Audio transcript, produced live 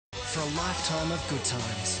for a lifetime of good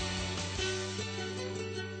times.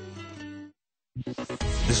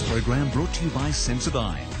 This program brought to you by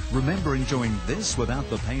Sensodyne. Remember, enjoying this without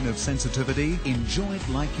the pain of sensitivity? Enjoy it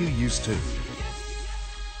like you used to.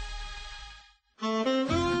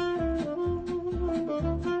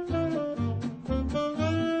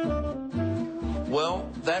 Well,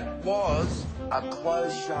 that was a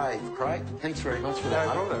close shave, Craig. Thanks very much for that.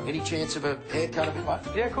 No problem. Any chance of a haircut of it, mate?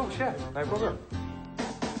 Yeah, of course, yeah. No problem.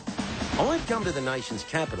 I've come to the nation's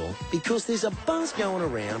capital because there's a buzz going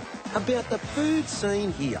around about the food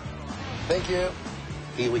scene here. Thank you.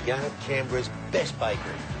 Here we go, Canberra's best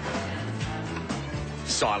bakery.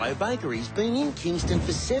 Silo Bakery's been in Kingston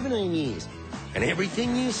for 17 years, and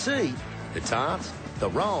everything you see, the tarts, the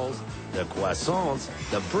rolls, the croissants,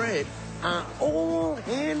 the bread, are all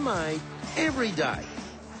handmade every day.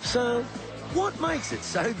 So, what makes it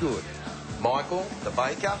so good? Michael, the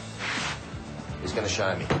baker, is going to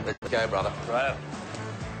show me. Let's go, brother. Right.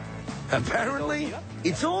 Apparently,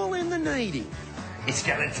 it's all in the kneading. He's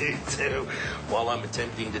going to do too, while I'm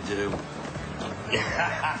attempting to do. Look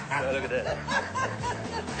at that.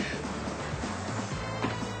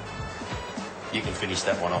 You can finish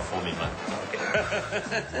that one off for me,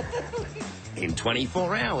 mate. In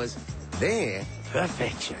 24 hours, they're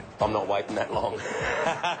perfection. I'm not waiting that long.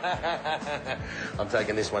 I'm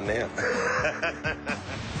taking this one now.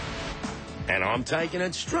 And I'm taking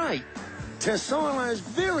it straight to Silo's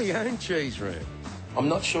very own cheese room. I'm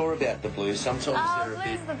not sure about the blues. Sometimes they're a bit...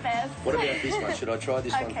 Blue's the best. What about this one? Should I try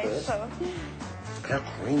this one first? Okay, sure. How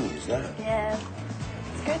creamy is that? Yeah.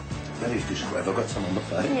 It's good. That is just great. I've got some on the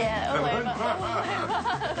plate. Yeah, all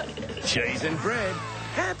over. Cheese and bread.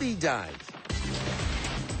 Happy days.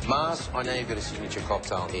 Mars, I know you've got a signature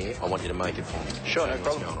cocktail here. I want you to make it for me. Sure, no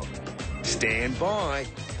What's problem. going on. Stand by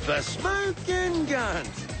for Smoking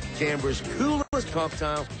Guns, Canberra's coolest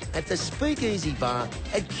cocktail at the Speakeasy Bar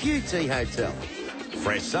at QT Hotel.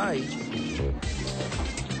 Fresh sage.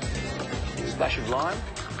 Splash of lime.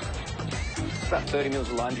 About 30 mils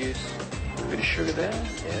of lime juice. A bit of sugar there.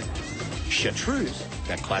 Yeah. Chartreuse,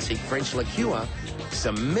 the classic French liqueur,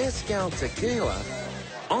 some mezcal tequila,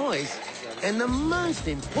 ice, and the most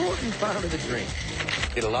important part of the drink.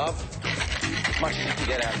 Bit of love. As much as you can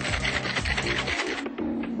get out of it.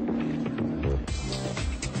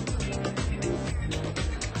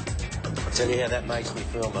 I'll tell you how that makes me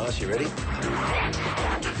feel, Mars. You ready?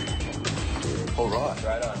 All right.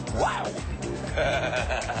 Right on. Wow.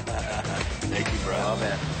 Thank you, bro. Oh,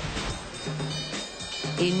 man.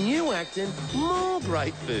 In New Acton, more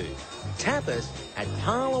great food. Tapas at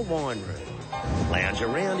Parlour Wine Room. Lounge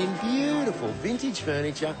around in beautiful vintage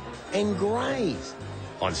furniture and greys.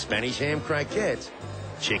 On Spanish ham croquettes,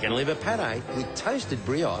 chicken liver pate with toasted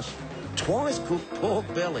brioche, twice cooked pork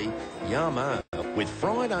belly, yummo, with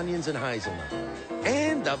fried onions and hazelnut.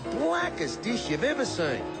 And the blackest dish you've ever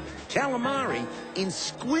seen, calamari in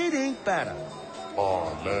squid ink batter.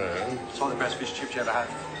 Oh, man. It's one of the best fish chips you ever had.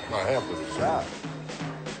 My how good is that?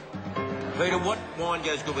 Peter, what wine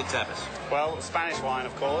goes good with tapas? Well, Spanish wine,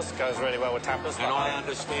 of course, goes really well with tapas. And I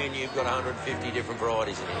understand you've got 150 different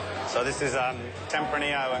varieties in here. So this is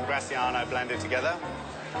Tempranillo and Graciano blended together.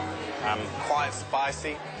 Quite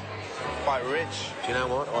spicy, quite rich. Do you know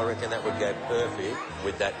what? I reckon that would go perfect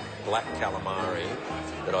with that black calamari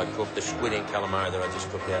that I cooked, the squid ink calamari that I just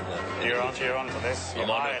cooked out there. You're on for this. I'm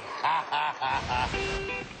on it.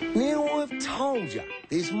 Now, I've told you,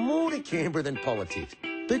 there's more to Canberra than politics.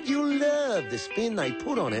 But you'll love the spin they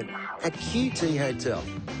put on it at QT Hotel.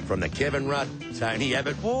 From the Kevin Rudd, Tony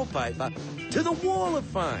Abbott wallpaper to the Wall of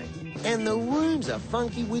Fame. And the rooms are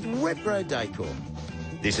funky with retro decor.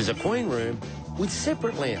 This is a queen room with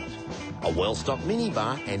separate lounge, a well-stocked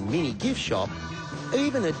minibar and mini gift shop,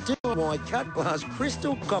 even a DIY cut glass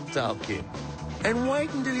crystal cocktail kit. And wait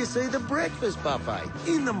until you see the breakfast buffet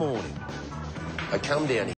in the morning. I come down here